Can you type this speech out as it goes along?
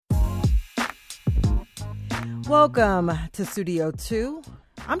Welcome to Studio 2.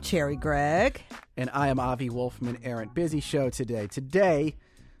 I'm Cherry Gregg. And I am Avi Wolfman Arendt. Busy show today. Today,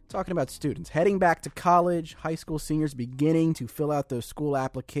 talking about students heading back to college, high school seniors beginning to fill out those school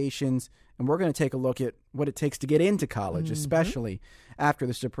applications. And we're going to take a look at what it takes to get into college, especially after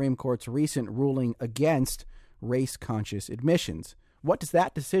the Supreme Court's recent ruling against race-conscious admissions. What does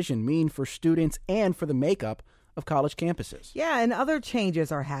that decision mean for students and for the makeup of college campuses? Yeah, and other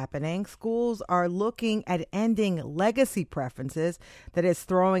changes are happening. Schools are looking at ending legacy preferences. That is,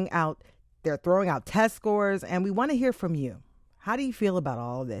 they're throwing out test scores, and we want to hear from you. How do you feel about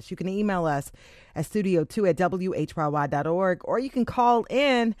all of this? You can email us at studio2@whyy.org, or you can call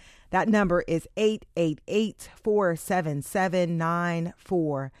in. That number is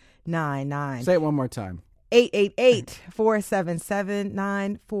 888-477-9499. Say it one more time.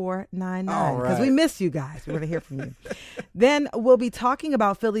 888-477-9499. Because we miss you guys. We're going to hear from you. Then we'll be talking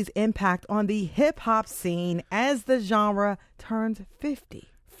about Philly's impact on the hip-hop scene as the genre turns 50.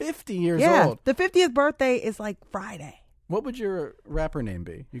 50 years Yeah, old. the 50th birthday is like Friday. What would your rapper name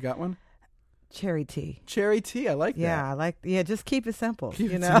be? You got one? Cherry T. Cherry T. I like that. Just keep it simple.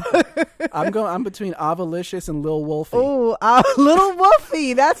 Keep it simple. I'm between Avalicious and Lil Wolfie. Oh, Little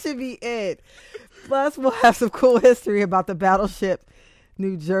Wolfie. That should be it. Plus, we'll have some cool history about the Battleship,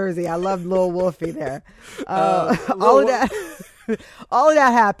 New Jersey. I love Lil Wolfie there. All of that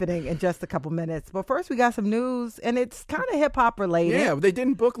happening in just a couple minutes. But first, we got some news, and it's kind of hip hop related. Yeah, they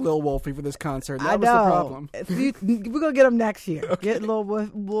didn't book Lil Wolfie for this concert. That was the problem. We're gonna get him next year. Okay. Get Lil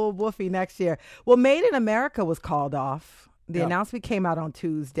Wolfie next year. Well, Made in America was called off. The announcement came out on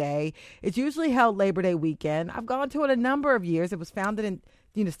Tuesday. It's usually held Labor Day weekend. I've gone to it a number of years. It was founded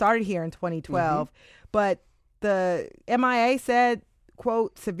started here in 2012. But the MIA said,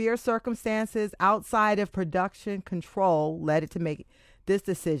 quote, severe circumstances outside of production control led it to make this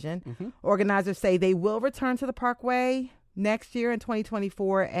decision. Organizers say they will return to the Parkway next year in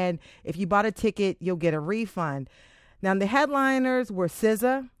 2024. And if you bought a ticket, you'll get a refund. Now, the headliners were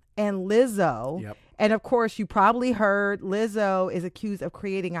SZA and Lizzo. Yep. And of course, you probably heard Lizzo is accused of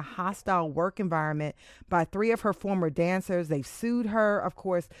creating a hostile work environment by 3 of her former dancers. They've sued her. Of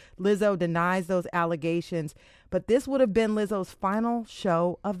course, Lizzo denies those allegations. But this would have been Lizzo's final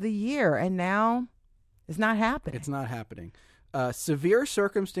show of the year. And now it's not happening. It's not happening. Severe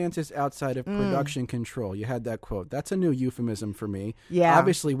circumstances outside of production control. You had that quote. That's a new euphemism for me. Yeah.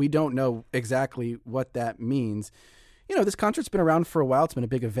 Obviously, we don't know exactly what that means. You know, this concert's been around for a while. It's been a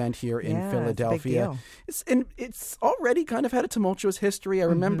big event here in Philadelphia. It's already kind of had a tumultuous history. I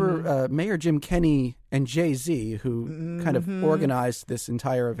remember Mayor Jim Kenney and Jay-Z, who kind of organized this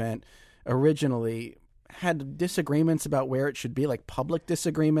entire event originally, had disagreements about where it should be, like public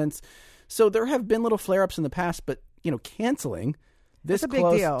disagreements. So there have been little flare-ups in the past, but, canceling this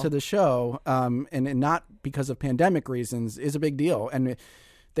close to the show and not because of pandemic reasons is a big deal. And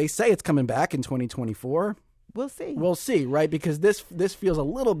they say it's coming back in 2024. We'll see. We'll see, right? Because this feels a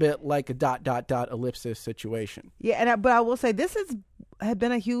little bit like a ... ellipsis situation. Yeah, but I will say this has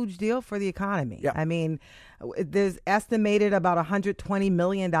been a huge deal for the economy. Yeah. I mean, there's estimated about $120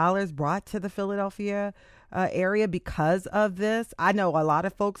 million brought to the Philadelphia area because of this. I know a lot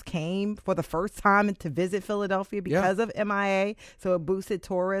of folks came for the first time to visit Philadelphia because of MIA, so it boosted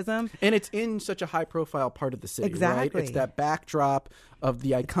tourism. And it's in such a high-profile part of the city, exactly. Right? It's that backdrop of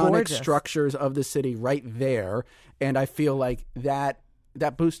the iconic structures of the city right there, and I feel like that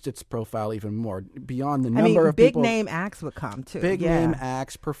boosts its profile even more beyond the number of big people. Big name acts would come too. Big name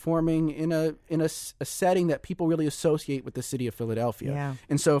acts performing in a setting that people really associate with the city of Philadelphia. Yeah.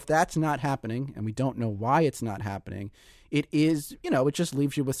 And so if that's not happening, and we don't know why it's not happening, it is, it just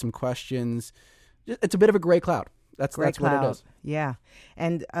leaves you with some questions. It's a bit of a gray cloud. That's what it is. Yeah.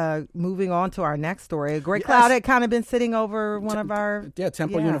 And moving on to our next story, a gray cloud had kind of been sitting over one of our...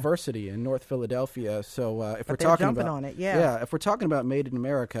 Temple University in North Philadelphia. So if we're talking about... on it, if we're talking about Made in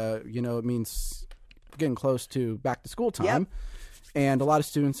America, it means getting close to back to school time. Yep. And a lot of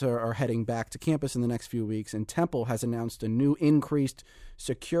students are heading back to campus in the next few weeks. And Temple has announced a new increased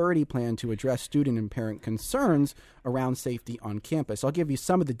security plan to address student and parent concerns around safety on campus. I'll give you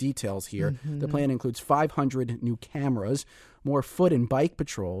some of the details here. The plan includes 500 new cameras, more foot and bike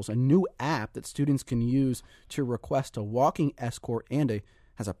patrols, a new app that students can use to request a walking escort, and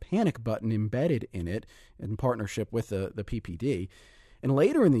has a panic button embedded in it in partnership with the PPD. And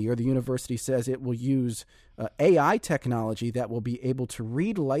later in the year, the university says it will use AI technology that will be able to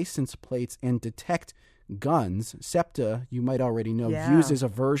read license plates and detect guns. SEPTA, you might already know, uses a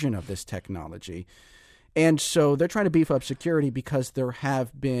version of this technology. And so they're trying to beef up security because there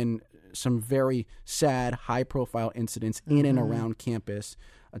have been some very sad, high-profile incidents in and around campus.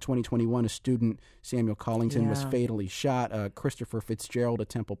 2021, a student, Samuel Collington, was fatally shot. Christopher Fitzgerald, a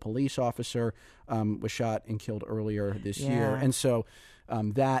Temple police officer, was shot and killed earlier this year. And so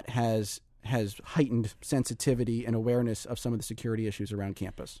that has heightened sensitivity and awareness of some of the security issues around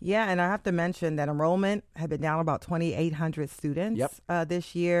campus. Yeah, and I have to mention that enrollment had been down about 2,800 students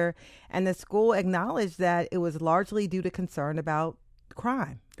this year, and the school acknowledged that it was largely due to concern about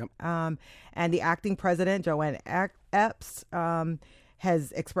crime. And the acting president, Joanne Epps,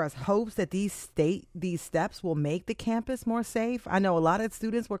 has expressed hopes that these steps will make the campus more safe. I know a lot of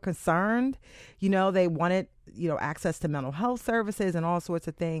students were concerned. They wanted, access to mental health services and all sorts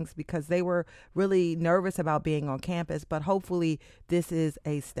of things because they were really nervous about being on campus. But hopefully this is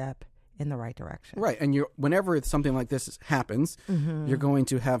a step in the right direction. Right. And whenever something like this happens, you're going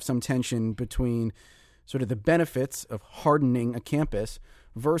to have some tension between sort of the benefits of hardening a campus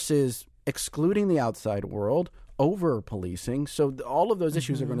versus excluding the outside world, over policing. So all of those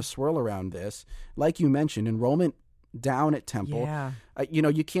issues are going to swirl around this. Like you mentioned, enrollment down at Temple.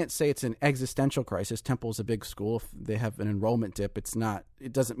 You can't say it's an existential crisis. Temple's a big school. If they have an enrollment dip, it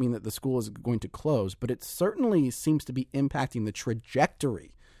doesn't mean that the school is going to close, but it certainly seems to be impacting the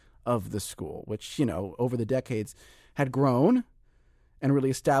trajectory of the school, which, over the decades had grown and really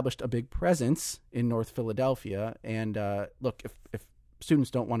established a big presence in North Philadelphia. And look, if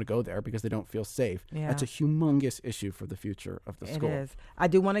students don't want to go there because they don't feel safe, that's a humongous issue for the future of the school. It is. I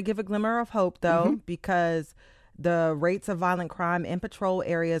do want to give a glimmer of hope, though, because the rates of violent crime in patrol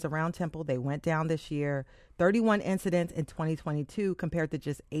areas around Temple, they went down this year. 31 incidents in 2022 compared to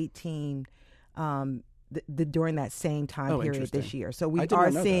just 18 during that same time period this year. So we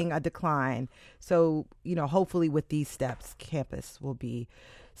are seeing a decline. So, hopefully with these steps, campus will be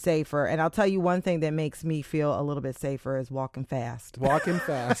safer. And I'll tell you one thing that makes me feel a little bit safer is walking fast. Walking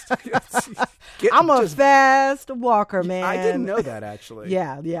fast. I'm a fast walker, man. I didn't know that, actually.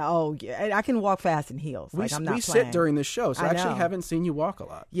 Yeah. Oh, yeah. I can walk fast in heels. I'm not we sit during the show, so I actually haven't seen you walk a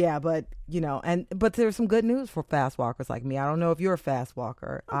lot. Yeah, but, but there's some good news for fast walkers like me. I don't know if you're a fast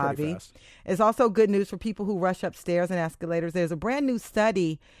walker, Avi. It's also good news for people who rush up stairs and escalators. There's a brand new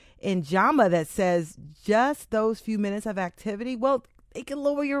study in JAMA that says just those few minutes of activity, they can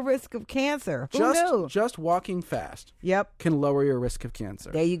lower your risk of cancer. Who knew? Just walking fast can lower your risk of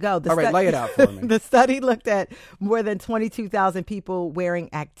cancer. There you go. All right, lay it out for me. The study looked at more than 22,000 people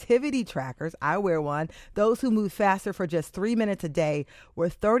wearing activity trackers. I wear one. Those who move faster for just 3 minutes a day were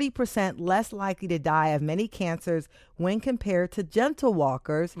 30% less likely to die of many cancers when compared to gentle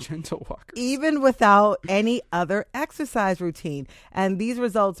walkers. Even without any other exercise routine. And these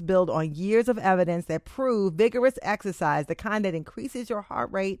results build on years of evidence that prove vigorous exercise, the kind that increases your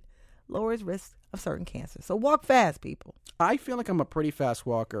heart rate, lowers risk of certain cancers. So walk fast, people. I feel like I'm a pretty fast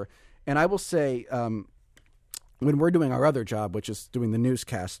walker. And I will say, when we're doing our other job, which is doing the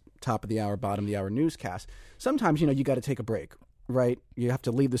newscast, top of the hour, bottom of the hour newscast, sometimes, you got to take a break, right? You have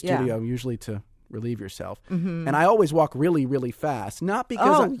to leave the studio usually to relieve yourself. And I always walk really, really fast. Not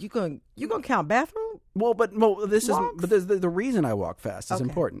because you gonna count bathroom? The reason I walk fast is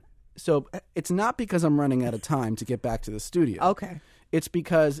important. So it's not because I'm running out of time to get back to the studio. Okay. It's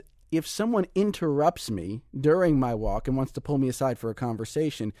because if someone interrupts me during my walk and wants to pull me aside for a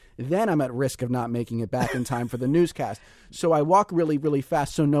conversation, then I'm at risk of not making it back in time for the newscast. So I walk really, really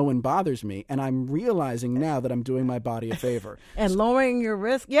fast so no one bothers me. And I'm realizing now that I'm doing my body a favor. And lowering your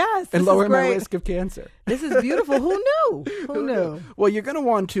risk. Yes. And lowering my risk of cancer. This is beautiful. Who knew? Who knew? Well, you're going to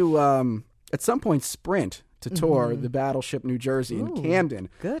want to, at some point, sprint to tour the Battleship, New Jersey in Camden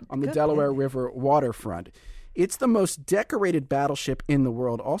on the Delaware River waterfront. It's the most decorated battleship in the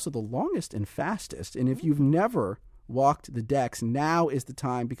world, also the longest and fastest. And if you've never walked the decks, now is the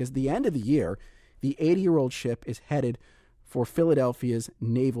time, because at the end of the year, the 80-year-old ship is headed for Philadelphia's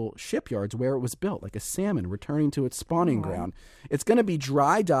naval shipyards, where it was built, like a salmon returning to its spawning ground. It's going to be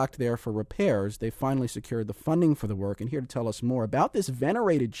dry docked there for repairs. They finally secured the funding for the work. And here to tell us more about this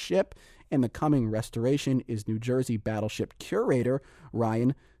venerated ship and the coming restoration is New Jersey Battleship curator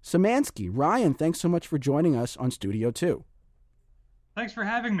Ryan Szymanski. Ryan, thanks so much for joining us on Studio 2. Thanks for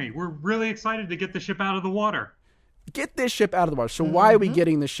having me. We're really excited to get the ship out of the water. Get this ship out of the water. So why are we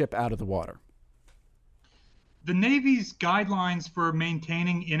getting the ship out of the water? The Navy's guidelines for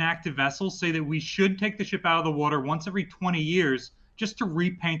maintaining inactive vessels say that we should take the ship out of the water once every 20 years just to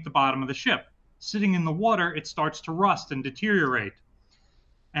repaint the bottom of the ship. Sitting in the water, it starts to rust and deteriorate.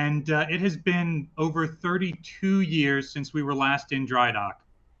 And it has been over 32 years since we were last in dry dock.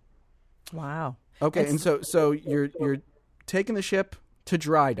 Wow. Okay, and so you're taking the ship to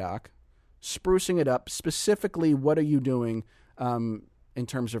dry dock, sprucing it up. Specifically, what are you doing in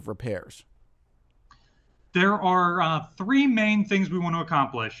terms of repairs? There are three main things we want to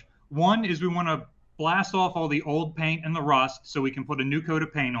accomplish. One is we want to blast off all the old paint and the rust so we can put a new coat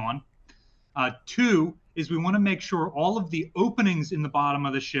of paint on. Two is we want to make sure all of the openings in the bottom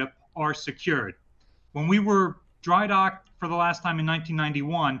of the ship are secured. When we were dry docked for the last time in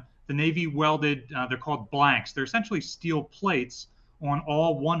 1991, the Navy welded, they're called blanks. They're essentially steel plates on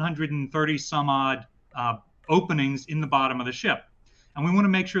all 130 some odd openings in the bottom of the ship. And we want to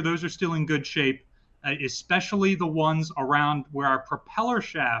make sure those are still in good shape, especially the ones around where our propeller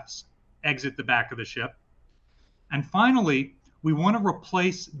shafts exit the back of the ship. And finally, we want to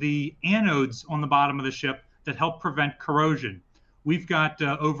replace the anodes on the bottom of the ship that help prevent corrosion. We've got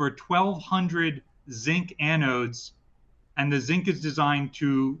over 1,200 zinc anodes, and the zinc is designed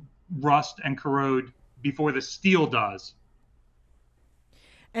to rust and corrode before the steel does.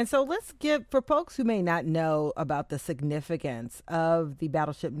 And so let's give, for folks who may not know about the significance of the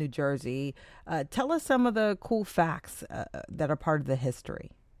Battleship New Jersey, tell us some of the cool facts that are part of the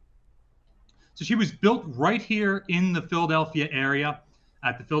history. So she was built right here in the Philadelphia area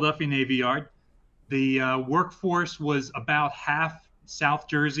at the Philadelphia Navy Yard. The workforce was about half South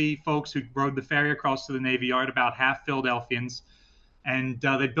Jersey folks who rode the ferry across to the Navy Yard, about half Philadelphians. And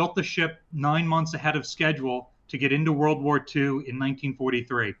they built the ship 9 months ahead of schedule to get into World War II in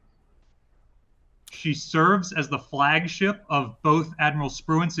 1943. She serves as the flagship of both Admiral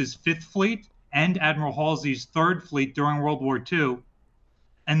Spruance's 5th Fleet and Admiral Halsey's 3rd Fleet during World War II.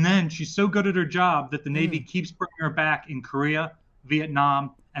 And then she's so good at her job that the Navy keeps bringing her back in Korea,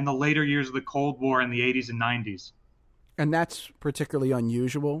 Vietnam, and the later years of the Cold War in the 80s and 90s. And that's particularly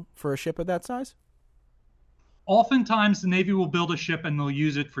unusual for a ship of that size? Oftentimes, the Navy will build a ship and they'll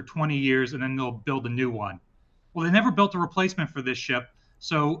use it for 20 years and then they'll build a new one. Well, they never built a replacement for this ship.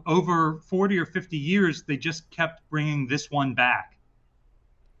 So over 40 or 50 years, they just kept bringing this one back.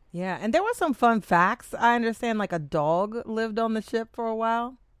 Yeah, and there were some fun facts. I understand like a dog lived on the ship for a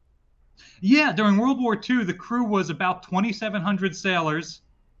while. Yeah, during World War II, the crew was about 2,700 sailors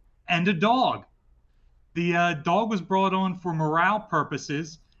and a dog. The dog was brought on for morale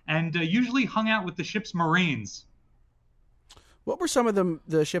purposes and usually hung out with the ship's Marines. What were some of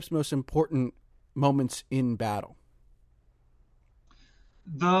the ship's most important moments in battle?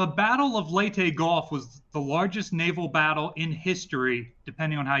 The Battle of Leyte Gulf was the largest naval battle in history,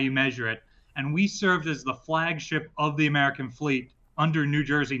 depending on how you measure it, and we served as the flagship of the American fleet under New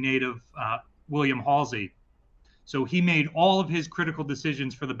Jersey native William Halsey. So he made all of his critical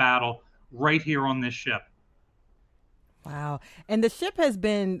decisions for the battle right here on this ship. Wow. And the ship has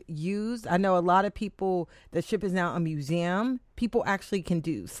been used. I know a lot of people, the ship is now a museum. People actually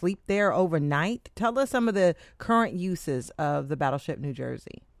can sleep there overnight. Tell us some of the current uses of the Battleship New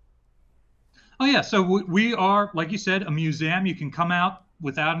Jersey. Oh, yeah. So we are, like you said, a museum. You can come out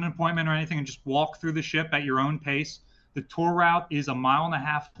without an appointment or anything and just walk through the ship at your own pace. The tour route is 1.5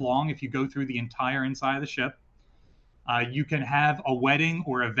 miles long if you go through the entire inside of the ship. You can have a wedding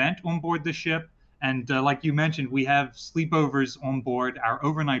or event on board the ship. And like you mentioned, we have sleepovers on board our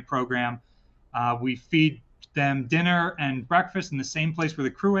overnight program. We feed them dinner and breakfast in the same place where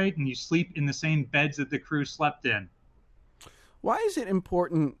the crew ate, and you sleep in the same beds that the crew slept in. Why is it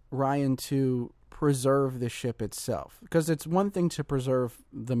important, Ryan, to preserve the ship itself? Because it's one thing to preserve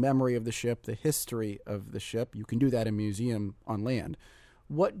the memory of the ship, the history of the ship. You can do that in a museum on land.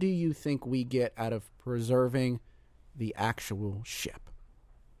 What do you think we get out of preserving the actual ship?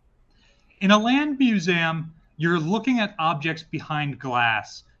 In a land museum, you're looking at objects behind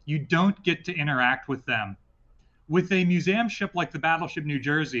glass. You don't get to interact with them. With a museum ship like the Battleship New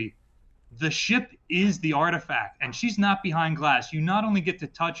Jersey, the ship is the artifact, and she's not behind glass. You not only get to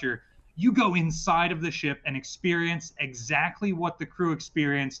touch her, you go inside of the ship and experience exactly what the crew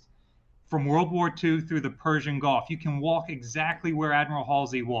experienced from World War II through the Persian Gulf. You can walk exactly where Admiral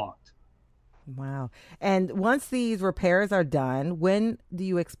Halsey walked. Wow. And once these repairs are done, when do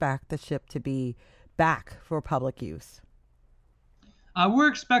you expect the ship to be back for public use? We're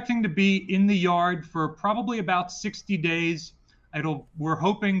expecting to be in the yard for probably about 60 days. We're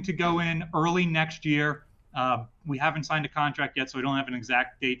hoping to go in early next year. We haven't signed a contract yet, so I don't have an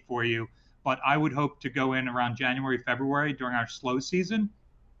exact date for you. But I would hope to go in around January, February during our slow season.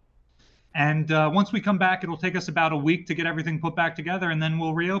 And once we come back, it'll take us about a week to get everything put back together, and then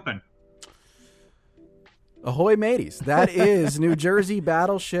we'll reopen. Ahoy, mateys. That is New Jersey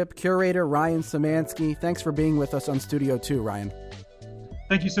Battleship curator Ryan Szymanski. Thanks for being with us on Studio 2, Ryan.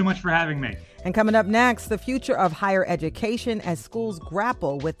 Thank you so much for having me. And coming up next, the future of higher education as schools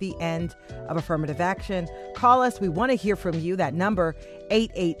grapple with the end of affirmative action. Call us. We want to hear from you. That number,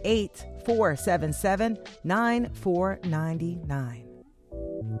 888-477-9499.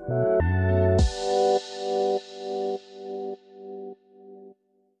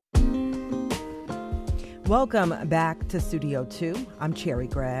 Welcome back to Studio 2. I'm Cherry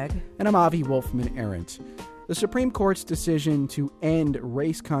Gregg. And I'm Avi Wolfman-Arendt. The Supreme Court's decision to end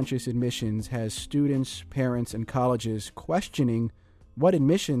race-conscious admissions has students, parents, and colleges questioning what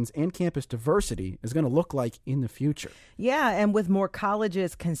admissions and campus diversity is going to look like in the future. Yeah, and with more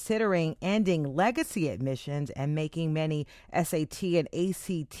colleges considering ending legacy admissions and making many SAT and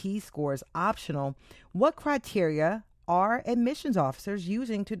ACT scores optional, what criteria are admissions officers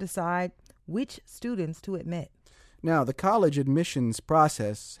using to decide which students to admit? Now, the college admissions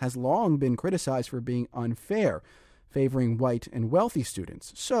process has long been criticized for being unfair, favoring white and wealthy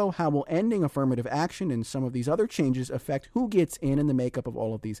students. So how will ending affirmative action and some of these other changes affect who gets in the makeup of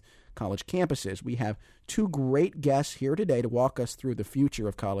all of these college campuses? We have two great guests here today to walk us through the future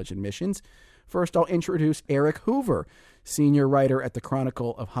of college admissions. First, I'll introduce Eric Hoover, senior writer at the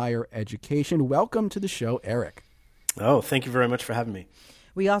Chronicle of Higher Education. Welcome to the show, Eric. Oh, thank you very much for having me.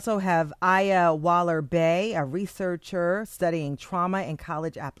 We also have Aya Waller-Bay, a researcher studying trauma and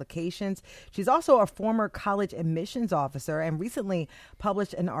college applications. She's also a former college admissions officer and recently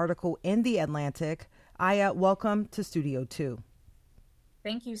published an article in The Atlantic. Aya, welcome to Studio 2.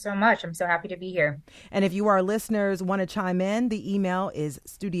 Thank you so much. I'm so happy to be here. And if you, our listeners, want to chime in, the email is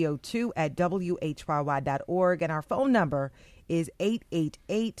studio2@whyy.org, and our phone number is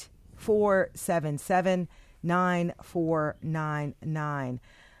 888-477-9499.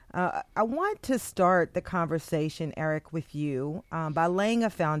 I want to start the conversation, Eric, with you by laying a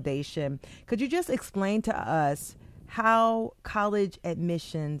foundation. Could you just explain to us how college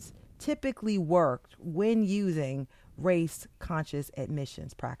admissions typically worked when using race-conscious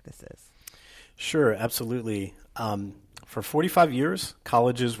admissions practices? Sure, absolutely. For 45 years,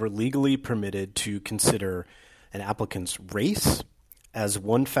 colleges were legally permitted to consider an applicant's race as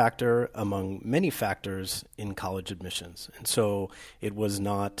one factor among many factors in college admissions. And so it was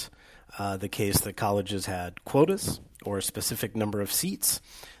not the case that colleges had quotas or a specific number of seats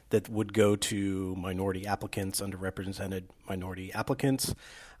that would go to minority applicants, underrepresented minority applicants.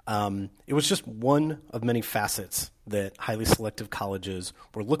 It was just one of many facets that highly selective colleges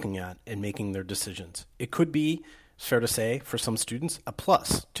were looking at and making their decisions. It could be, it's fair to say, for some students, a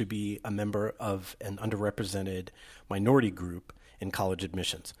plus to be a member of an underrepresented minority group in college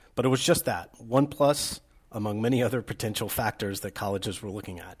admissions. But it was just that, one plus among many other potential factors that colleges were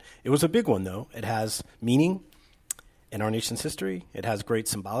looking at. It was a big one, though. It has meaning in our nation's history. It has great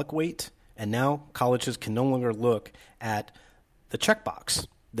symbolic weight. And now colleges can no longer look at the checkbox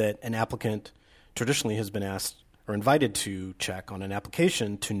that an applicant traditionally has been asked or invited to check on an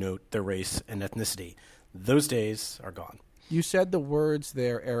application to note their race and ethnicity. Those days are gone. You said the words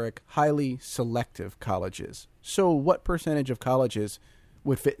there, Eric, highly selective colleges. So what percentage of colleges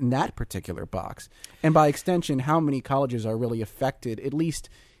would fit in that particular box? And by extension, how many colleges are really affected, at least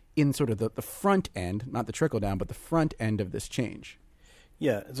in sort of the front end, not the trickle down, but the front end of this change?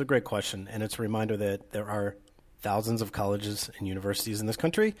 Yeah, it's a great question. And it's a reminder that there are thousands of colleges and universities in this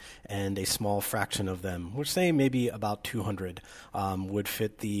country, and a small fraction of them, we're saying maybe about 200, would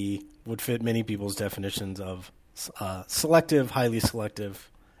fit many people's definitions of selective, highly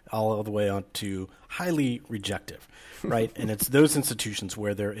selective, all the way on to highly rejective, right? And it's those institutions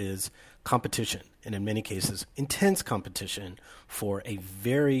where there is competition, and in many cases, intense competition for a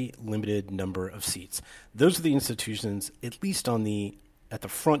very limited number of seats. Those are the institutions, at least at the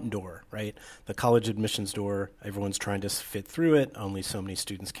front door, right? The college admissions door, everyone's trying to fit through it. Only so many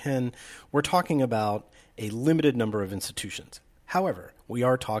students can. We're talking about a limited number of institutions. However, we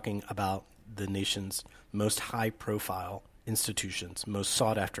are talking about the nation's most high-profile institutions, most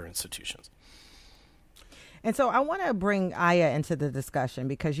sought-after institutions. And so I want to bring Aya into the discussion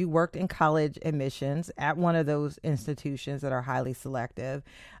because you worked in college admissions at one of those institutions that are highly selective.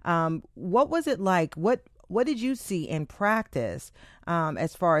 What was it like? What did you see in practice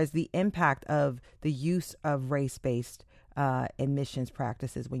as far as the impact of the use of race-based admissions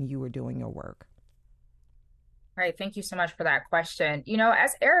practices when you were doing your work? Right. Thank you so much for that question.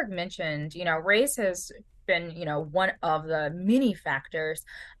 As Eric mentioned, race has been, one of the many factors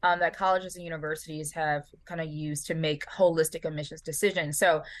that colleges and universities have kind of used to make holistic admissions decisions.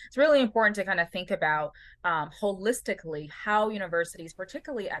 So it's really important to kind of think about holistically how universities,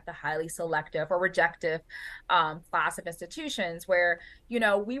 particularly at the highly selective or rejective class of institutions where,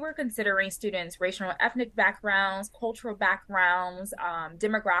 we were considering students' racial and ethnic backgrounds, cultural backgrounds,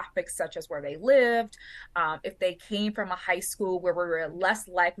 demographics such as where they lived, if they came from a high school where we were less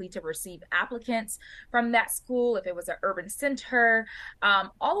likely to receive applicants from that school, if it was an urban center,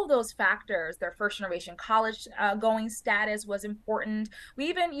 all of those factors, their first generation college going status was important. We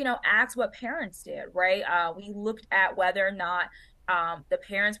even, asked what parents did, right? We looked at whether or not, the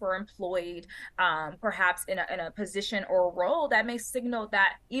parents were employed, perhaps in a position or role that may signal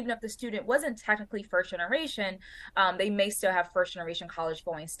that even if the student wasn't technically first generation, they may still have first generation college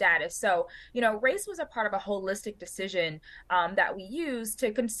going status. So, race was a part of a holistic decision that we use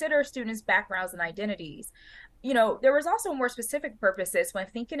to consider students' backgrounds and identities. There was also more specific purposes when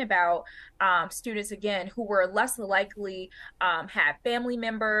thinking about students, again, who were less likely had family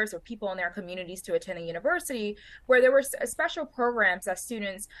members or people in their communities to attend a university, where there were special programs that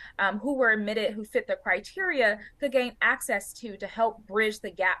students who were admitted, who fit the criteria, could gain access to help bridge the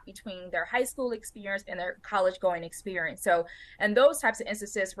gap between their high school experience and their college going experience. So, in those types of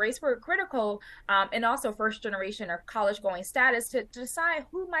instances, race were critical, and also first generation or college going status to decide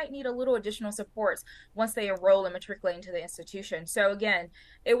who might need a little additional supports once they enroll and matriculate into the institution. So again,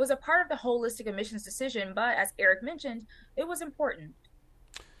 it was a part of the holistic admissions decision, but as Eric mentioned, it was important.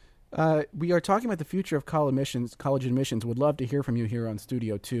 We are talking about the future of college admissions. Would love to hear from you here on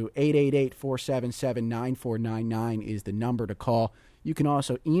Studio 2. 888-477-9499 is the number to call. You can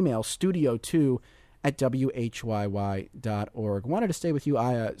also email studio2@whyy.org. Wanted to stay with you,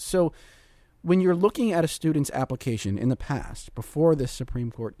 Aya. So when you're looking at a student's application in the past, before this Supreme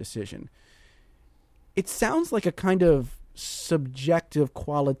Court decision, it sounds like a kind of subjective,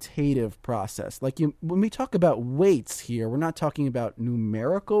 qualitative process. Like when we talk about weights here, we're not talking about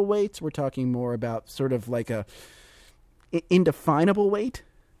numerical weights. We're talking more about sort of like a indefinable weight.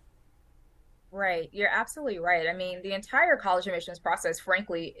 Right. You're absolutely right. I mean, the entire college admissions process,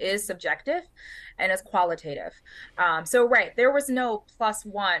 frankly, is subjective and is qualitative. So, right, there was no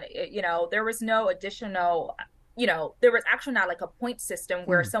 +1, there was no additional, there was actually not like a point system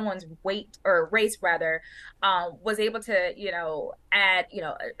where someone's weight or race rather was able to, add,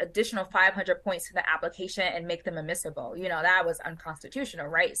 additional 500 points to the application and make them admissible. That was unconstitutional,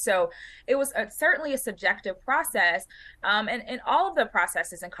 right? So it was certainly a subjective process. And all of the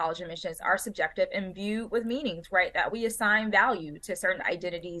processes in college admissions are subjective and viewed with meanings, right? That we assign value to certain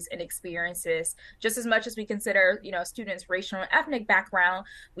identities and experiences, just as much as we consider, students' racial and ethnic background,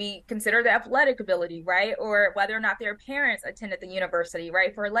 we consider the athletic ability, right? Or whether or not their parents attended the university,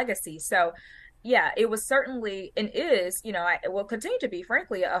 right, for a legacy. So yeah, it was certainly and is, it will continue to be,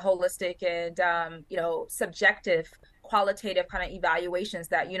 frankly, a holistic and, subjective, qualitative kind of evaluations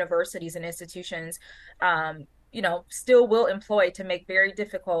that universities and institutions, still will employ to make very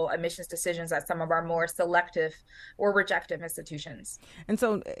difficult admissions decisions at some of our more selective or rejective institutions. And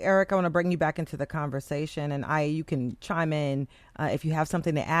so, Eric, I want to bring you back into the conversation, and you can chime in if you have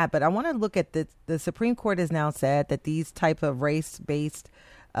something to add. But I want to look at the Supreme Court has now said that these type of race-based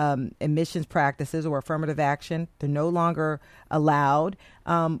admissions practices or affirmative action, they're no longer allowed.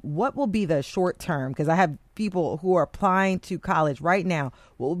 What will be the short term? Because I have people who are applying to college right now.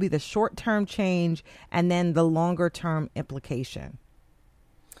 What will be the short term change and then the longer term implication?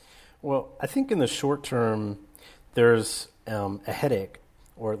 Well, I think in the short term, there's a headache,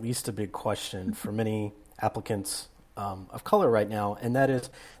 or at least a big question for many applicants of color right now, and that is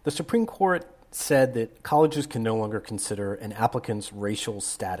the Supreme Court said that colleges can no longer consider an applicant's racial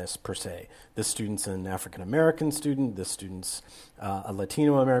status per se. This student's an African-American student, this student's a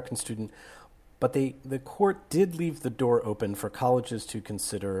Latino-American student, but the court did leave the door open for colleges to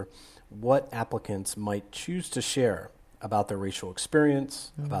consider what applicants might choose to share about their racial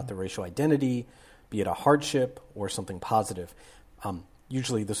experience, about their racial identity, be it a hardship or something positive.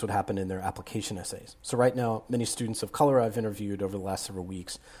 Usually this would happen in their application essays. So right now, many students of color I've interviewed over the last several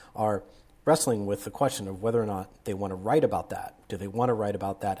weeks are wrestling with the question of whether or not they want to write about that. Do they want to write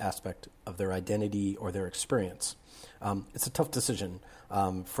about that aspect of their identity or their experience? It's a tough decision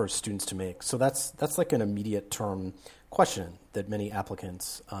for students to make. So that's like an immediate term question that many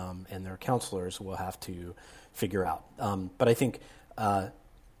applicants and their counselors will have to figure out. But I think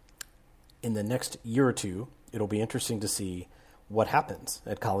in the next year or two, it'll be interesting to see what happens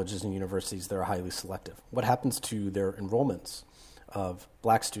at colleges and universities that are highly selective. What happens to their enrollments of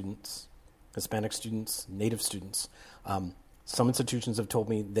Black students, Hispanic students, Native students. Some institutions have told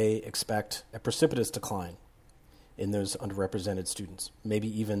me they expect a precipitous decline in those underrepresented students, maybe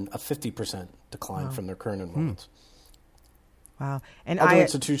even a 50% decline from their current enrollments. Wow. And other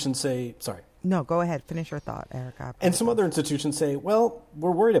institutions say, sorry. No, go ahead. Finish your thought, Eric. And some other institutions say, well,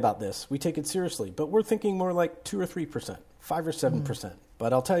 we're worried about this. We take it seriously, but we're thinking more like 2 or 3%, 5 or 7%.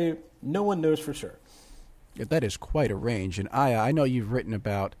 But I'll tell you, no one knows for sure. Yeah, that is quite a range. And I know you've written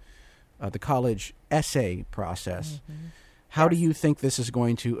about the college essay process. How do you think this is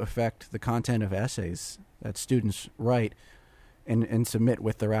going to affect the content of essays that students write and submit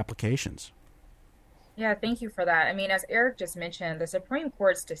with their applications? Yeah, thank you for that. I mean, as Eric just mentioned, the Supreme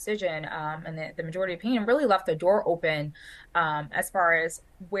Court's decision and the majority opinion really left the door open as far as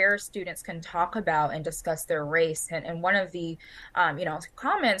where students can talk about and discuss their race. And one of the,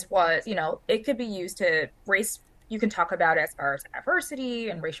 comments was, it could be used to race. You can talk about it as far as adversity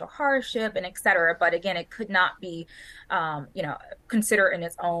and racial hardship and et cetera. But again, it could not be, considered in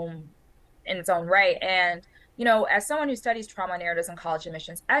its own right. And as someone who studies trauma narratives and college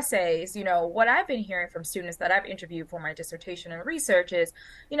admissions essays, what I've been hearing from students that I've interviewed for my dissertation and research is,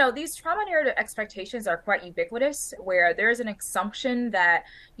 these trauma narrative expectations are quite ubiquitous, where there's an assumption that,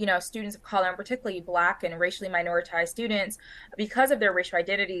 students of color, and particularly Black and racially minoritized students, because of their racial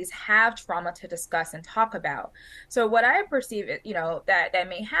identities, have trauma to discuss and talk about. So what I perceive, that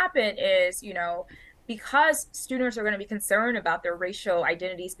may happen is, because students are going to be concerned about their racial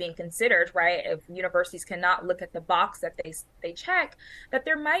identities being considered, right? If universities cannot look at the box that they check, that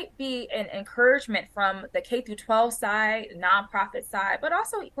there might be an encouragement from the K through 12 side, nonprofit side, but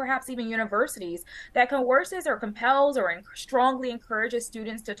also perhaps even universities that coerces or compels or strongly encourages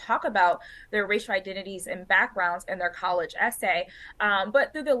students to talk about their racial identities and backgrounds in their college essay,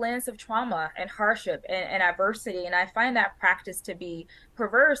 but through the lens of trauma and hardship and adversity. And I find that practice to be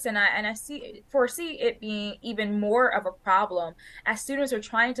perverse, and I foresee it being even more of a problem as students are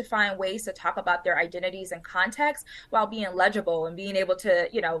trying to find ways to talk about their identities and context while being legible and being able to,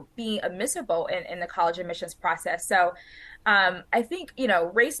 be admissible in the college admissions process. So I think,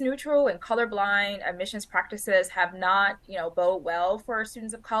 race neutral and colorblind admissions practices have not, bode well for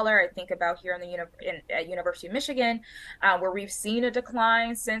students of color. I think about here at University of Michigan, where we've seen a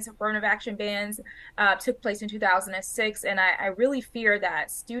decline since affirmative action bans took place in 2006. And I really fear that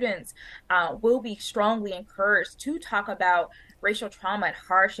students will be strongly encouraged to talk about racial trauma and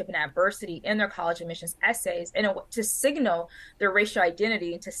hardship and adversity in their college admissions essays and to signal their racial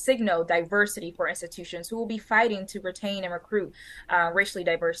identity and to signal diversity for institutions who will be fighting to retain and recruit racially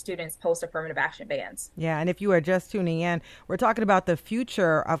diverse students post affirmative action bans. Yeah, and if you are just tuning in, we're talking about the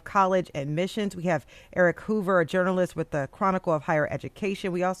future of college admissions. We have Eric Hoover, a journalist with the Chronicle of Higher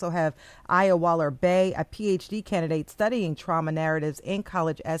Education. We also have Aya Waller-Bay, a PhD candidate studying trauma narratives in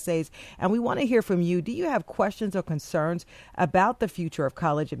college essays. And we want to hear from you. Do you have questions or concerns about the future of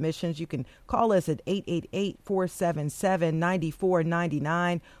college admissions? You can call us at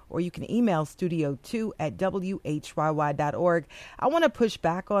 888-477-9499, or you can email studio2@whyy.org. I want to push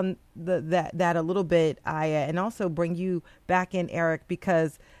back on that a little bit, Aya, and also bring you back in, Eric,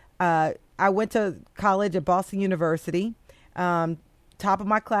 because I went to college at Boston University, top of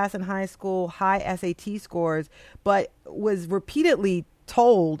my class in high school, high SAT scores, but was repeatedly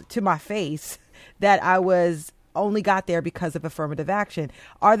told to my face that I only got there because of affirmative action.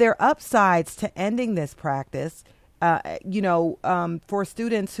 Are there upsides to ending this practice, for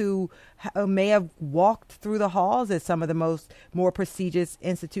students who may have walked through the halls at some of the more prestigious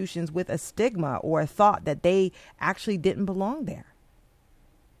institutions with a stigma or a thought that they actually didn't belong there?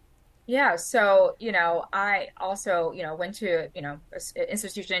 Yeah, so, I also, went to, an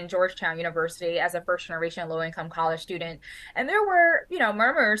institution, Georgetown University, as a first generation low income college student. And there were,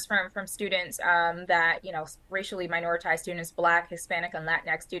 murmurs from students that, racially minoritized students, Black, Hispanic, and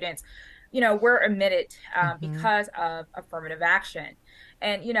Latinx students, were omitted because of affirmative action.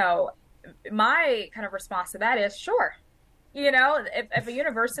 And, my kind of response to that is sure. If a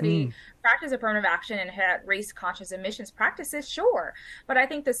university practiced affirmative action and had race conscious admissions practices, sure. But I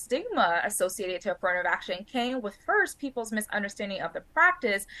think the stigma associated to affirmative action came with first people's misunderstanding of the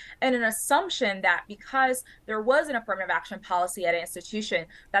practice and an assumption that because there was an affirmative action policy at an institution,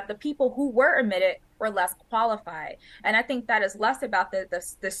 that the people who were admitted were less qualified. And I think that is less about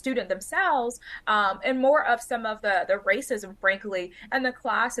the student themselves and more of some of the racism, frankly, and the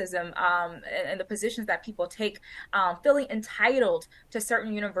classism and the positions that people take, feeling entitled to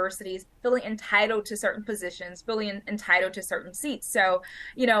certain universities, feeling entitled to certain positions, feeling entitled to certain seats. So,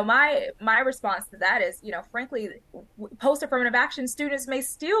 my response to that is, frankly, post-affirmative action students may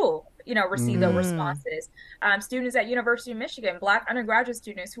still receive those responses. Students at University of Michigan, Black undergraduate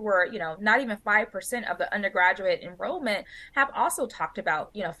students who were, not even 5% of the undergraduate enrollment have also talked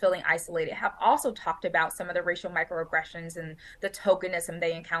about, feeling isolated, have also talked about some of the racial microaggressions and the tokenism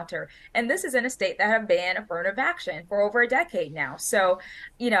they encounter. And this is in a state that have banned affirmative action for over a decade now. So,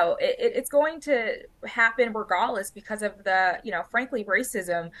 it's going to happen regardless because of the, frankly,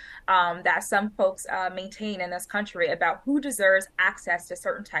 racism that some folks maintain in this country about who deserves access to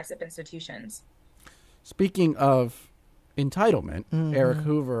certain types of institutions. Speaking of entitlement, Eric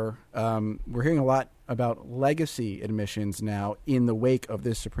Hoover, we're hearing a lot about legacy admissions now in the wake of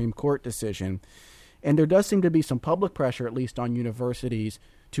this Supreme Court decision. And there does seem to be some public pressure, at least on universities,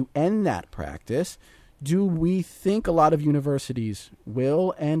 to end that practice. Do we think a lot of universities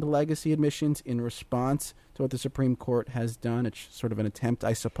will end legacy admissions in response to what the Supreme Court has done? It's sort of an attempt,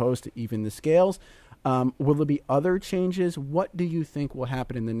 I suppose, to even the scales. Will there be other changes? What do you think will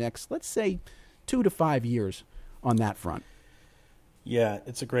happen in the next, let's say, 2 to 5 years on that front? Yeah,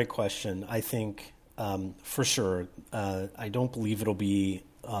 it's a great question. I think for sure, I don't believe it'll be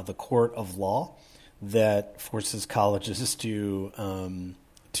the court of law that forces colleges to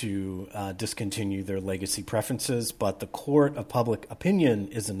discontinue their legacy preferences, but the court of public opinion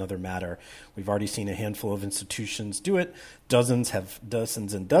is another matter. We've already seen a handful of institutions do it. Dozens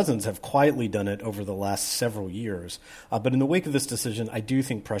and dozens have quietly done it over the last several years. But in the wake of this decision, I do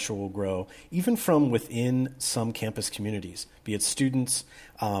think pressure will grow, even from within some campus communities, be it students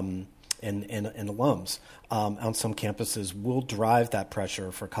and alums on some campuses will drive that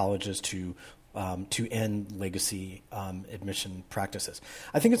pressure for colleges to end legacy admission practices.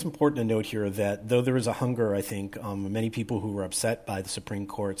 I think it's important to note here that though there is a hunger, I think, many people who were upset by the Supreme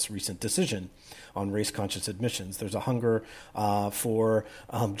Court's recent decision on race-conscious admissions, there's a hunger for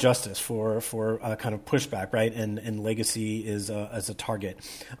justice, for kind of pushback, right? And legacy is as a target.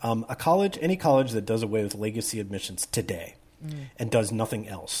 Any college that does away with legacy admissions today and does nothing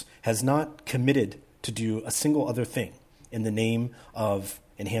else has not committed to do a single other thing in the name of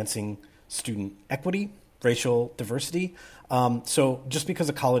enhancing student equity, racial diversity. So just because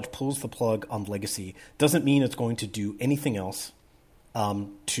a college pulls the plug on legacy doesn't mean it's going to do anything else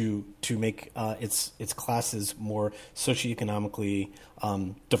to make its classes more socioeconomically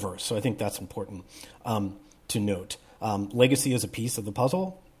diverse. So I think that's important to note. Legacy is a piece of the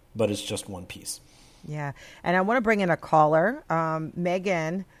puzzle, but it's just one piece. Yeah, and I want to bring in a caller.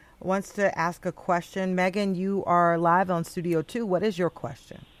 Megan wants to ask a question. Megan, you are live on Studio 2. What is your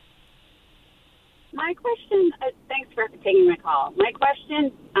question? My question, thanks for taking my call. My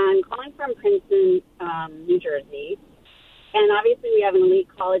question, I'm calling from Princeton, New Jersey, and obviously we have an elite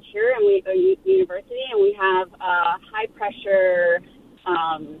college here and a university, and we have a high-pressure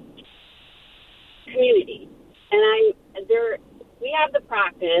community. And we have the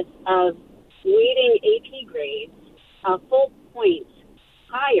practice of weighting AP grades a full point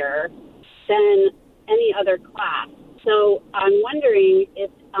higher than any other class. So I'm wondering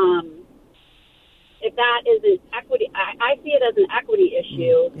if that is an equity, I see it as an equity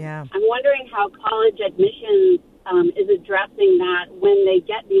issue. Yeah. I'm wondering how college admissions is addressing that when they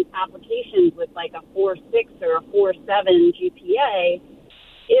get these applications with like a 4.6 or a 4.7 GPA.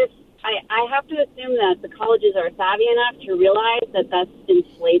 If I have to assume that the colleges are savvy enough to realize that that's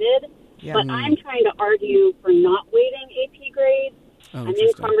inflated. Yeah. But I'm trying to argue for not weighting AP grades. I'm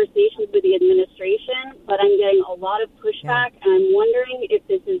in conversations with the administration, but I'm getting a lot of pushback, and I'm wondering if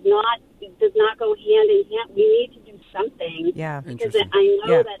this does not go hand in hand. We need to do something. Yeah, because I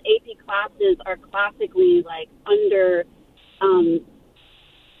know that AP classes are classically like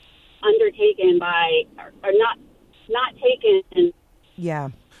undertaken by or not taken. Yeah.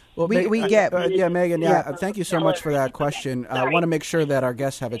 Well, we get Megan. Yeah, thank you so much for that question. I want to make sure that our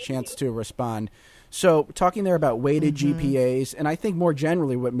guests have a chance to respond. So talking there about weighted GPAs, and I think more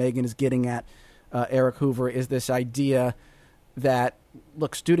generally what Megan is getting at, Eric Hoover, is this idea that,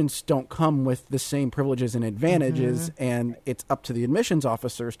 look, students don't come with the same privileges and advantages, and it's up to the admissions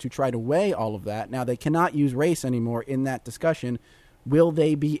officers to try to weigh all of that. Now, they cannot use race anymore in that discussion. Will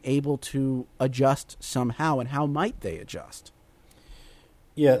they be able to adjust somehow, and how might they adjust?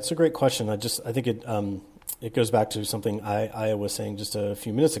 Yeah, it's a great question. I think it goes back to something I was saying just a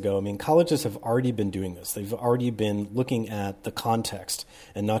few minutes ago. I mean, colleges have already been doing this. They've already been looking at the context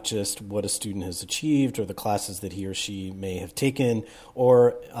and not just what a student has achieved or the classes that he or she may have taken,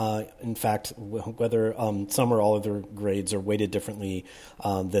 or in fact, whether some or all of their grades are weighted differently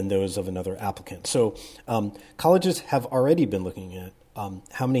than those of another applicant. So colleges have already been looking at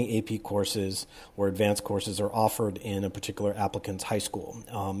how many AP courses or advanced courses are offered in a particular applicant's high school,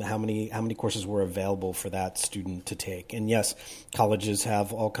 how many courses were available for that student to take. And yes, colleges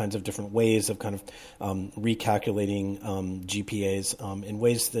have all kinds of different ways of kind of recalculating GPAs in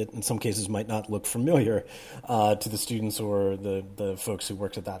ways that in some cases might not look familiar to the students or the folks who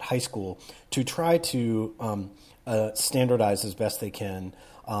worked at that high school, to try to standardize as best they can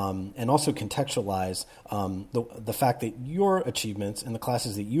and also contextualize the fact that your achievements and the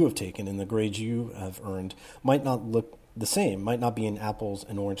classes that you have taken and the grades you have earned might not look the same, might not be an apples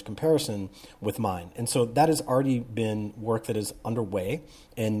and orange comparison with mine. And so that has already been work that is underway,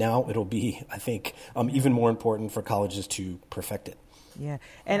 and now it'll be, I think, even more important for colleges to perfect it. Yeah.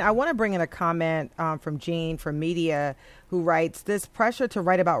 And I want to bring in a comment from Jean from Media, who writes, this pressure to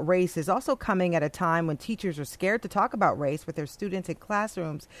write about race is also coming at a time when teachers are scared to talk about race with their students in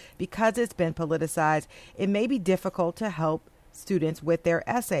classrooms because it's been politicized. It may be difficult to help students with their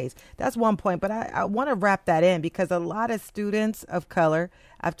essays. That's one point, but I want to wrap that in because a lot of students of color,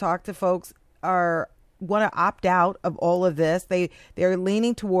 I've talked to folks, want to opt out of all of this. They're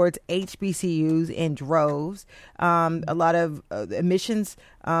leaning towards HBCUs in droves. A lot of admissions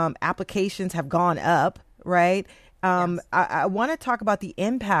applications have gone up, right? Yes. I want to talk about the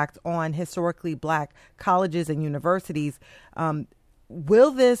impact on historically Black colleges and universities.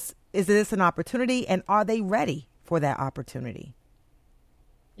 Is this an opportunity, and are they ready for that opportunity?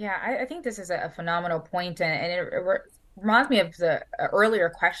 Yeah, I think this is a phenomenal point, and it reminds me of the earlier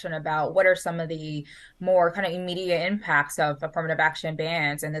question about what are some of the more kind of immediate impacts of affirmative action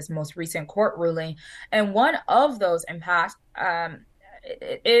bans in this most recent court ruling. And one of those impacts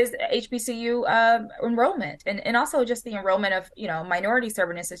is HBCU enrollment and also just the enrollment of, minority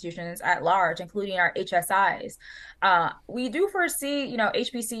serving institutions at large, including our HSIs. We do foresee,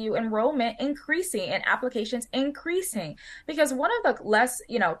 HBCU enrollment increasing and applications increasing because one of the less,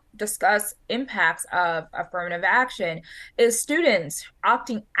 discussed impacts of affirmative action is students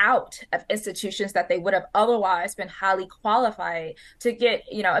opting out of institutions that they would have otherwise been highly qualified to get,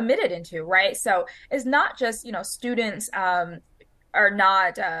 admitted into, right? So it's not just, students are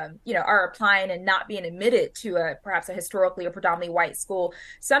not, are applying and not being admitted to perhaps a historically or predominantly white school.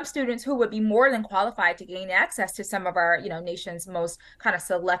 Some students who would be more than qualified to gain access to some of our, nation's most kind of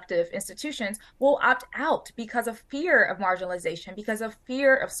selective institutions will opt out because of fear of marginalization, because of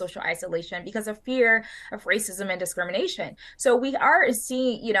fear of social isolation, because of fear of racism and discrimination. So we are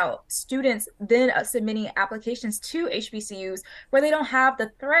seeing, students then submitting applications to HBCUs where they don't have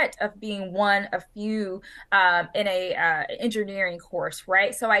the threat of being one of few in a engineering course,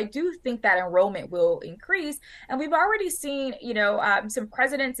 right? So I do think that enrollment will increase. And we've already seen, some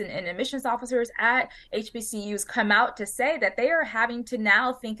presidents and admissions officers at HBCUs come out to say that they are having to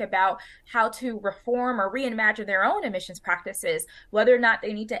now think about how to reform or reimagine their own admissions practices, whether or not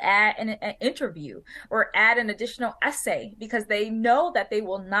they need to add an interview or add an additional essay, because they know that they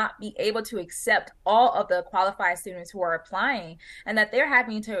will not be able to accept all of the qualified students who are applying, and that they're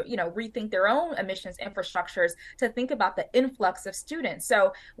having to, rethink their own admissions infrastructures to think about the influx of students.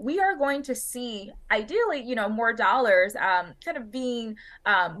 So we are going to see, ideally, more dollars kind of being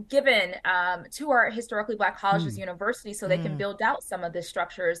given to our historically Black colleges, universities, so they can build out some of the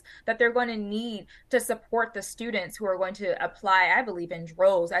structures that they're going to need to support the students who are going to apply, I believe, in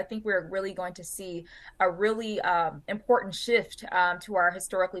droves. I think we're really going to see a really important shift to our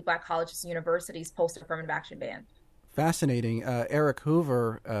historically Black colleges and universities post-affirmative action ban. Fascinating. Eric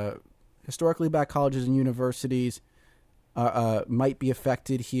Hoover, historically Black colleges and universities might be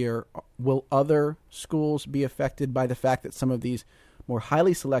affected here. Will other schools be affected by the fact that some of these more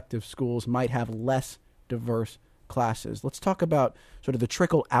highly selective schools might have less diverse classes? Let's talk about sort of the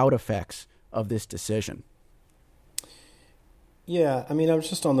trickle-out effects of this decision. Yeah, I was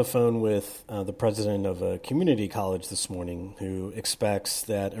just on the phone with the president of a community college this morning who expects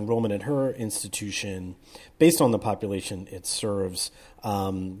that enrollment at her institution, based on the population it serves,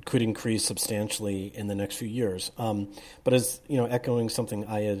 could increase substantially in the next few years. But as echoing something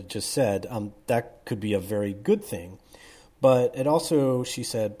Aya just said, that could be a very good thing. But it also, she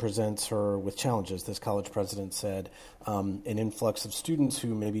said, presents her with challenges. This college president said an influx of students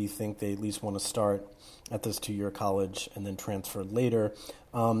who maybe think they at least want to start at this 2-year college and then transfer later.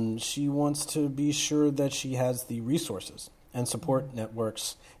 She wants to be sure that she has the resources and support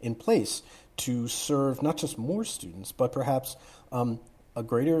networks in place to serve not just more students, but perhaps a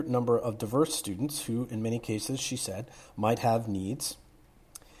greater number of diverse students who, in many cases, she said, might have needs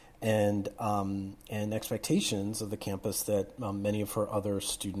and expectations of the campus that many of her other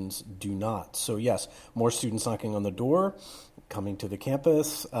students do not. So yes, more students knocking on the door, coming to the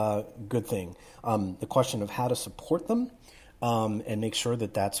campus, good thing. The question of how to support them and make sure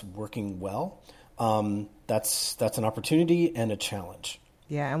that that's working well, that's an opportunity and a challenge.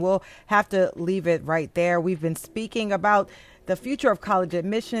 Yeah, and we'll have to leave it right there. We've been speaking about the future of college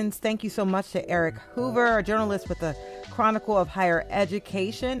admissions. Thank you so much to Eric Hoover, a journalist with the Chronicle of Higher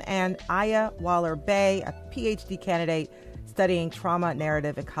Education, and Aya Waller-Bay, a PhD candidate studying trauma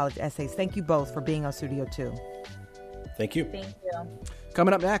narrative and college essays. Thank you both for being on Studio 2. Thank you. Thank you.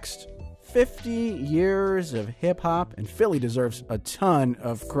 Coming up next, 50 years of hip-hop, and Philly deserves a ton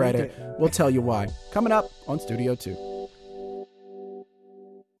of credit. We'll tell you why. Coming up on Studio 2.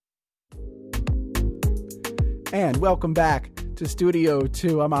 And welcome back to Studio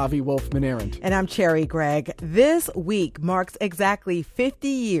 2. I'm Avi Wolfman-Arent. And I'm Cherry Gregg. This week marks exactly 50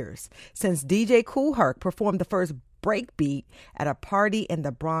 years since DJ Kool Herc performed the first breakbeat at a party in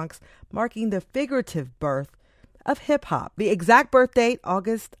the Bronx, marking the figurative birth of hip-hop. The exact birth date,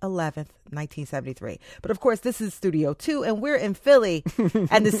 August 11th, 1973. But of course, this is Studio 2, and we're in Philly,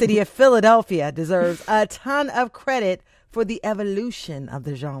 and the city of Philadelphia deserves a ton of credit for the evolution of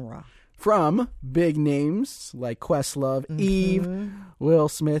the genre. From big names like Questlove, Eve, Will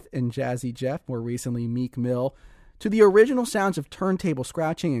Smith, and Jazzy Jeff, more recently Meek Mill, to the original sounds of turntable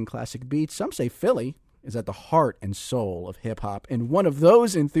scratching and classic beats, some say Philly is at the heart and soul of hip-hop. And one of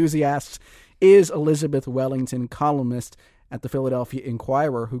those enthusiasts is Elizabeth Wellington, columnist at the Philadelphia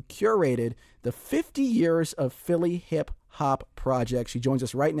Inquirer, who curated the 50 years of Philly hip-hop project. She joins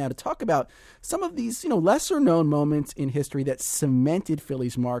us right now to talk about some of these, lesser-known moments in history that cemented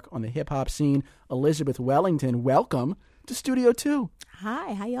Philly's mark on the hip-hop scene. Elizabeth Wellington, welcome to Studio 2.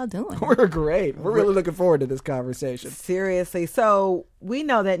 Hi, how y'all doing? We're great. We're really looking forward to this conversation. Seriously. So we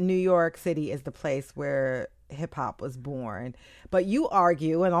know that New York City is the place where hip-hop was born. But you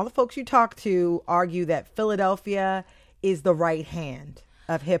argue, and all the folks you talk to argue, that Philadelphia is the right hand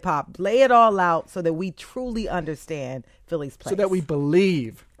of hip-hop. Lay it all out so that we truly understand Philly's place. So that we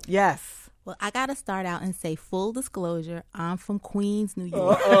believe. Yes. Well, I got to start out and say, full disclosure, I'm from Queens, New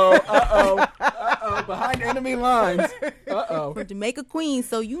York. Behind enemy lines. From Jamaica, Queens.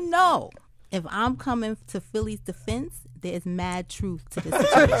 So if I'm coming to Philly's defense, there's mad truth to this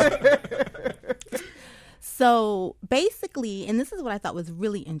situation. So basically, and this is what I thought was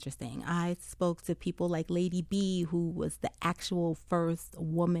really interesting, I spoke to people like Lady B, who was the actual first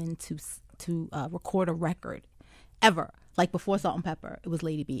woman to record a record ever. Like before Salt and Pepper, it was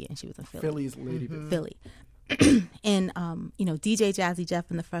Lady B, and she was in Philly. Philly's Lady B. Philly. And, DJ Jazzy Jeff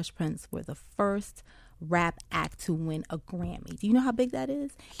and the Fresh Prince were the first rap act to win a Grammy. Do you know how big that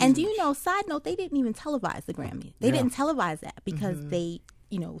is? Huge. And do you know, side note, they didn't even televise the Grammy. They didn't televise that because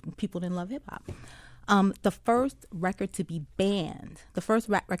people didn't love hip hop. The first record to be banned,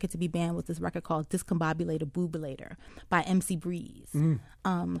 was this record called Discombobulator Boobulator by MC Breeze.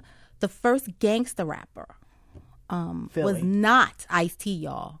 The first gangster rapper was not Ice-T,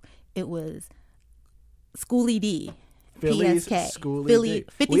 y'all. It was Schoolie D. Philly's PSK. Schoolie Philly, D.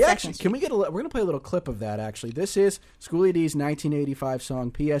 50 We seconds. actually, we're going to play a little clip of that, actually. This is Schoolie D's 1985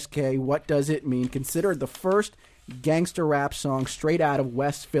 song, PSK, What Does It Mean? Considered the first gangster rap song straight out of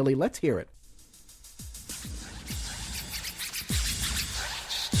West Philly. Let's hear it.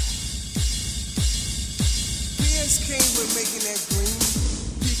 PSK, we're making that green.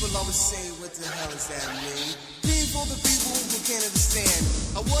 People always say, what the hell does that mean? Green for the people who can't understand.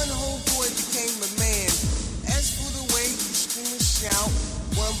 A one homeboy became a man. As for the way you scream and shout,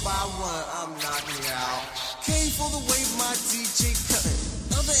 one by one I'm knocking you out. Came for the way my DJ cutting.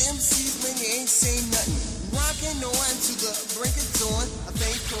 Other MCs, man, you ain't saying nothing. Rocking on to the brink of dawn. I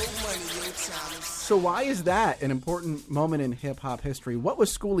think cold money, your time is... So why is that an important moment in hip-hop history? What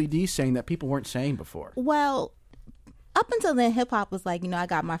was Schoolie D saying that people weren't saying before? Well, up until then, hip hop was like, I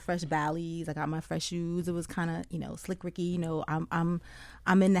got my fresh Bally's, I got my fresh shoes. It was kind of, Slick Ricky. I'm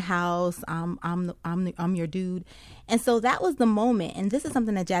in the house. I'm your dude. And so that was the moment. And this is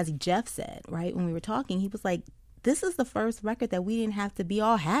something that Jazzy Jeff said, right? When we were talking, he was like, this is the first record that we didn't have to be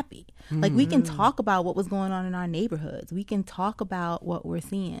all happy. Like, we can talk about what was going on in our neighborhoods. We can talk about what we're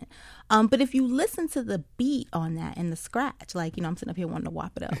seeing. But if you listen to the beat on that and the scratch, like, I'm sitting up here wanting to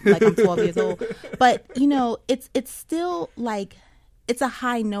whop it up. Like, I'm 12 years old. But, it's still, like, it's a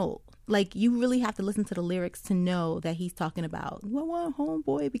high note. Like, you really have to listen to the lyrics to know that he's talking about, one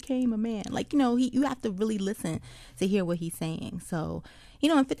homeboy became a man. Like, you have to really listen to hear what he's saying. So,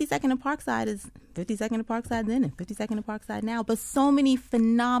 and 52nd and Parkside is 52nd and Parkside then and 52nd and Parkside now. But so many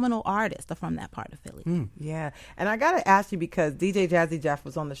phenomenal artists are from that part of Philly. Yeah. And I got to ask you, because DJ Jazzy Jeff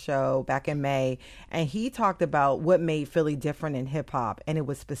was on the show back in May, and he talked about what made Philly different in hip hop. And it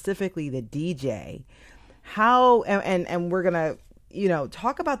was specifically the DJ. How, and we're going to,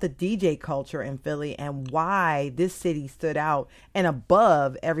 talk about the DJ culture in Philly and why this city stood out and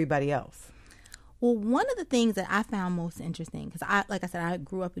above everybody else. Well, one of the things that I found most interesting, because I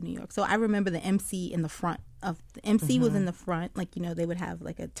grew up in New York, so I remember the MC in the front the MC was in the front, like, they would have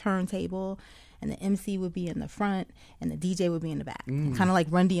like a turntable, and the MC would be in the front, and the DJ would be in the back, kind of like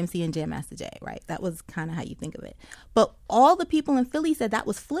Run DMC and Jam Master Jay, right? That was kind of how you think of it. But all the people in Philly said that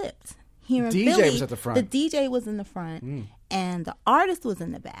was flipped. Here in DJ Philly, was at the front. The DJ was in the front, and the artist was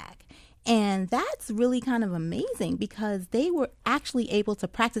in the back. And that's really kind of amazing because they were actually able to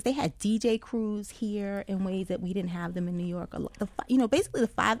practice. They had DJ crews here in ways that we didn't have them in New York. Basically the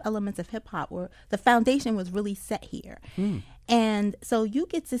 5 elements of hip hop were, the foundation was really set here. And so you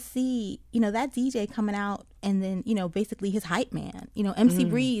get to see, that DJ coming out and then, basically his hype man. MC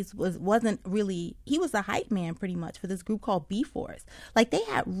Breeze wasn't really, he was the hype man pretty much for this group called B-Force. Like they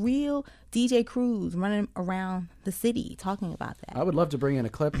had real DJ crews running around the city talking about that. I would love to bring in a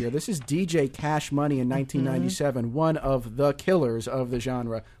clip here. This is DJ Cash Money in 1997, one of the killers of the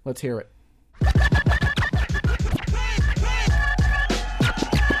genre. Let's hear it.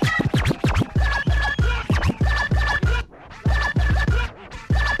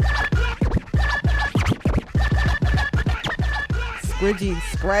 Squidgy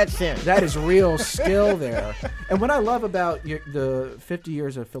scratching. That is real skill there. And what I love about the 50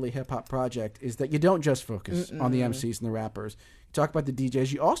 Years of Philly Hip Hop Project is that you don't just focus on the MCs and the rappers. You talk about the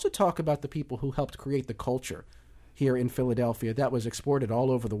DJs. You also talk about the people who helped create the culture here in Philadelphia that was exported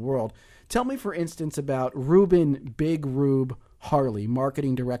all over the world. Tell me, for instance, about Ruben Big Rube Harley,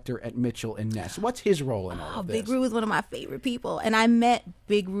 marketing director at Mitchell & Ness. What's his role in all of this? Big Rube is one of my favorite people. And I met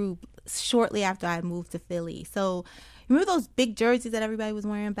Big Rube shortly after I moved to Philly. So remember those big jerseys that everybody was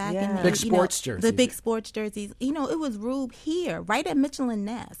wearing back in the big sports jerseys? The big sports jerseys. It was Rube here, right at Mitchell &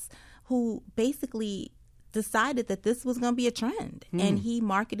 Ness, who basically decided that this was going to be a trend. And he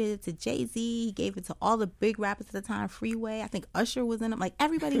marketed it to Jay-Z. He gave it to all the big rappers at the time, Freeway. I think Usher was in them. Like,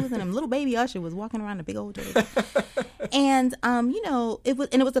 everybody was in them. Little baby Usher was walking around in a big old jersey. And,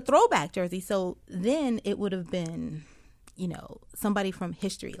 it was a throwback jersey. So then it would have been, somebody from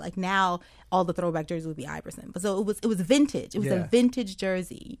history. Like now, all the throwback jerseys would be Iverson. But so it was vintage. It was a vintage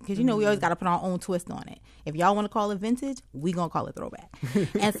jersey because we always got to put our own twist on it. If y'all want to call it vintage, we gonna call it throwback.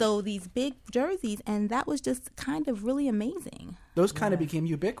 And so these big jerseys, and that was just kind of really amazing. Those kind of became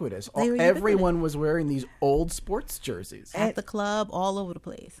ubiquitous. Ubiquitous. Everyone was wearing these old sports jerseys At the club, all over the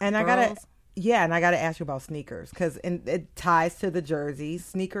place. And I gotta ask you about sneakers because it ties to the jerseys,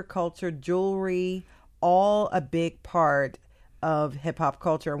 sneaker culture, jewelry, all a big part of hip hop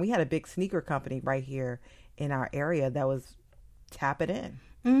culture. And we had a big sneaker company right here in our area that was tapping in.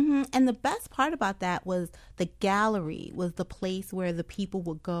 And the best part about that was the gallery was the place where the people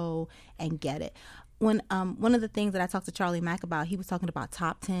would go and get it. When one of the things that I talked to Charlie Mack about, he was talking about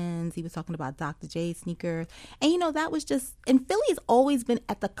top 10s. He was talking about Dr. J sneakers. And, that was just, and Philly's always been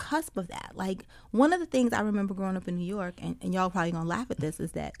at the cusp of that. Like, one of the things I remember growing up in New York, and y'all probably going to laugh at this,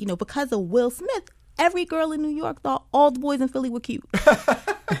 is that, because of Will Smith, every girl in New York thought all the boys in Philly were cute.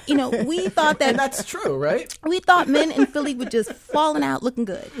 We thought that. And that's true, right? We thought men in Philly were just falling out looking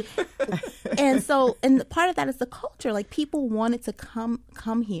good. And so, and part of that is the culture. Like, people wanted to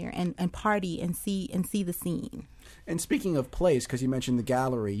come here and party and see the scene. And speaking of place, because you mentioned the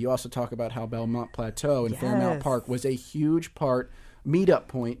gallery, you also talk about how Belmont Plateau and Fairmount Park was a huge meetup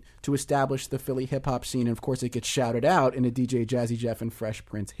point to establish the Philly hip-hop scene. And, of course, it gets shouted out in a DJ Jazzy Jeff and Fresh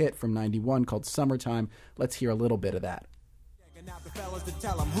Prince hit from 91 called Summertime. Let's hear a little bit of that. Out the fellas to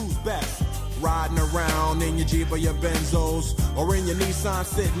tell them who's best. Riding around in your Jeep or your Benzos, or in your Nissan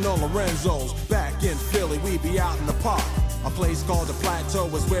sitting on Lorenzo's. Back in Philly, we be out in the park. A place called the Plateau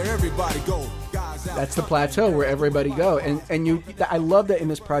is where everybody go. That's the Plateau where everybody go. And I love that in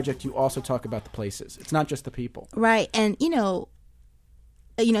this project you also talk about the places. It's not just the people. Right. And,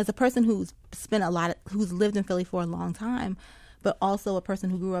 as a person who's lived in Philly for a long time, but also a person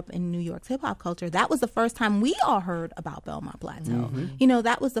who grew up in New York's hip-hop culture, that was the first time we all heard about Belmont Plateau.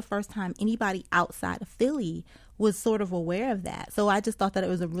 That was the first time anybody outside of Philly was sort of aware of that. So I just thought that it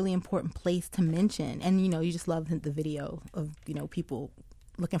was a really important place to mention. And, you just love the video of, people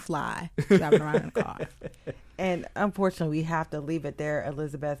looking fly, driving around in a car. And unfortunately, we have to leave it there,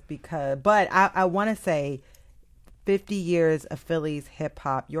 Elizabeth, but I want to say 50 years of Philly's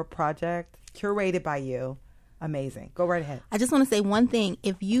hip-hop, your project, curated by you. Amazing. Go right ahead. I just want to say one thing.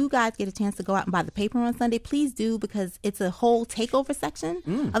 If you guys get a chance to go out and buy the paper on Sunday, please do, because it's a whole takeover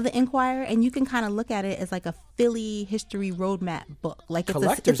section of the Inquirer, and you can kind of look at it as like a Philly history roadmap book. Like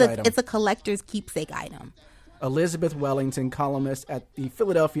it's a collector's keepsake item. Elizabeth Wellington, columnist at the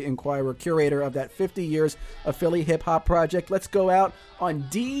Philadelphia Inquirer, curator of that 50 Years of Philly Hip Hop Project. Let's go out on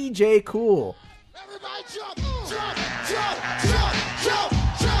DJ Cool. Everybody jump, jump, jump, jump, jump.